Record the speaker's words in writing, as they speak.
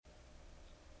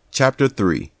Chapter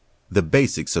 3. The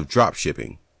Basics of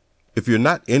Dropshipping. If you're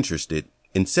not interested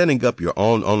in setting up your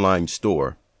own online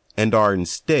store and are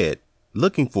instead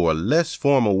looking for a less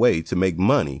formal way to make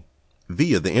money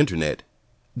via the internet,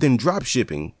 then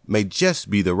dropshipping may just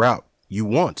be the route you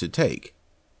want to take.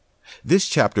 This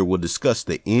chapter will discuss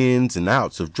the ins and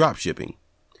outs of dropshipping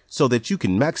so that you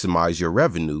can maximize your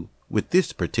revenue with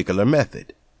this particular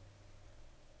method.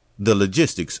 The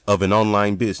logistics of an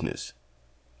online business.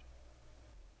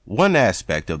 One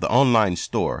aspect of the online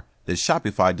store that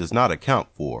Shopify does not account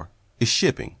for is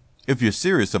shipping. If you're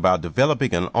serious about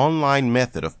developing an online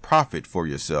method of profit for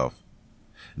yourself,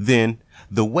 then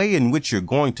the way in which you're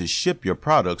going to ship your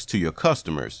products to your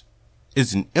customers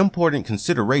is an important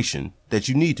consideration that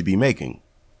you need to be making.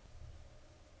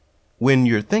 When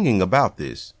you're thinking about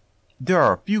this, there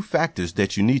are a few factors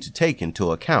that you need to take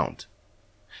into account.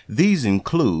 These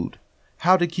include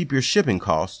how to keep your shipping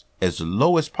costs as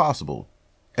low as possible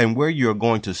and where you're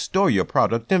going to store your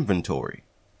product inventory.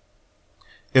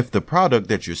 If the product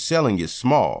that you're selling is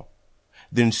small,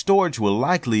 then storage will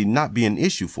likely not be an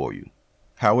issue for you.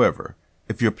 However,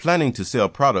 if you're planning to sell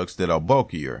products that are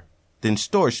bulkier, then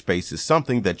storage space is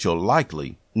something that you'll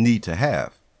likely need to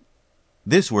have.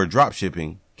 This is where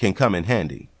dropshipping can come in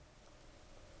handy.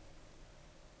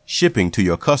 Shipping to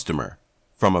your customer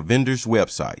from a vendor's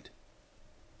website.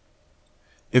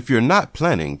 If you're not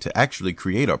planning to actually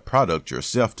create a product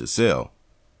yourself to sell,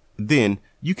 then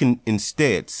you can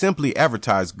instead simply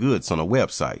advertise goods on a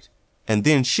website and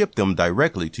then ship them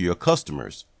directly to your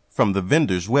customers from the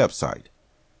vendor's website.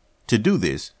 To do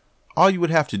this, all you would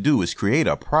have to do is create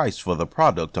a price for the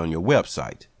product on your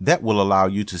website that will allow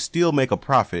you to still make a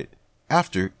profit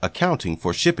after accounting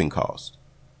for shipping costs.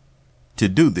 To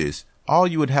do this, all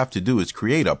you would have to do is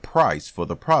create a price for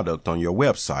the product on your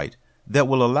website that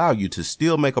will allow you to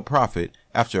still make a profit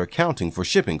after accounting for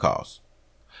shipping costs.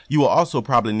 You will also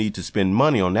probably need to spend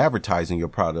money on advertising your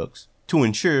products to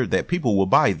ensure that people will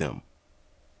buy them.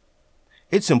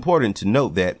 It's important to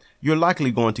note that you're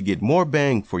likely going to get more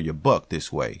bang for your buck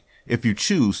this way if you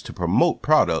choose to promote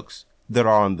products that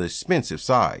are on the expensive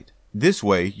side. This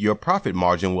way, your profit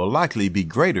margin will likely be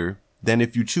greater than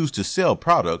if you choose to sell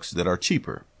products that are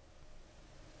cheaper.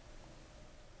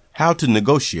 How to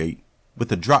negotiate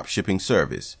with a dropshipping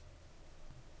service.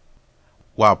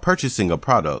 While purchasing a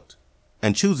product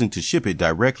and choosing to ship it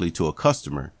directly to a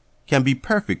customer can be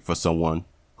perfect for someone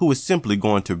who is simply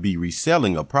going to be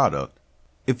reselling a product,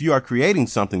 if you are creating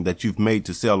something that you've made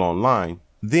to sell online,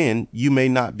 then you may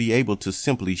not be able to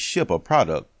simply ship a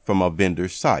product from a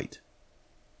vendor's site.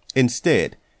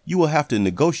 Instead, you will have to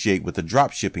negotiate with a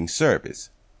dropshipping service.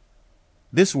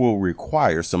 This will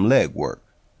require some legwork.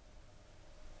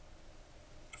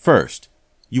 First,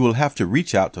 you will have to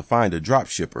reach out to find a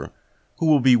dropshipper who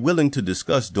will be willing to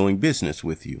discuss doing business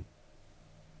with you.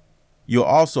 You'll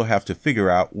also have to figure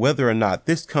out whether or not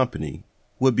this company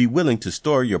would be willing to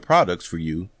store your products for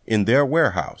you in their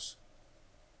warehouse.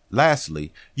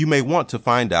 Lastly, you may want to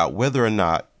find out whether or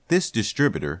not this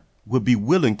distributor would be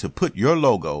willing to put your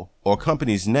logo or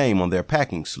company's name on their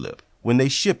packing slip when they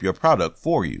ship your product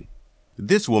for you.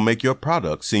 This will make your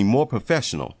product seem more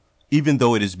professional, even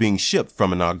though it is being shipped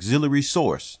from an auxiliary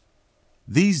source.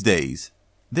 These days,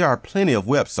 there are plenty of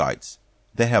websites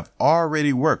that have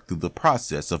already worked through the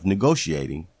process of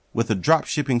negotiating with a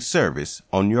dropshipping service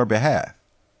on your behalf.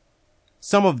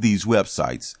 Some of these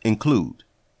websites include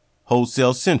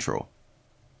Wholesale Central,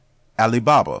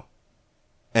 Alibaba,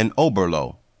 and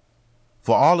Oberlo.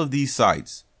 For all of these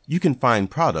sites, you can find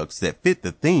products that fit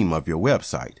the theme of your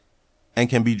website and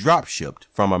can be dropshipped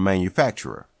from a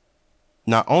manufacturer.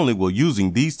 Not only will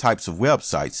using these types of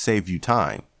websites save you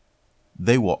time,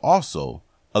 they will also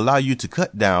allow you to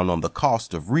cut down on the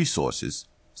cost of resources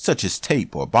such as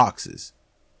tape or boxes.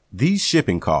 These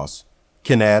shipping costs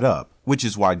can add up, which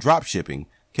is why dropshipping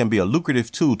can be a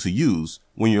lucrative tool to use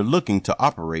when you're looking to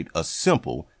operate a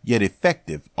simple yet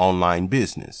effective online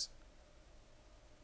business.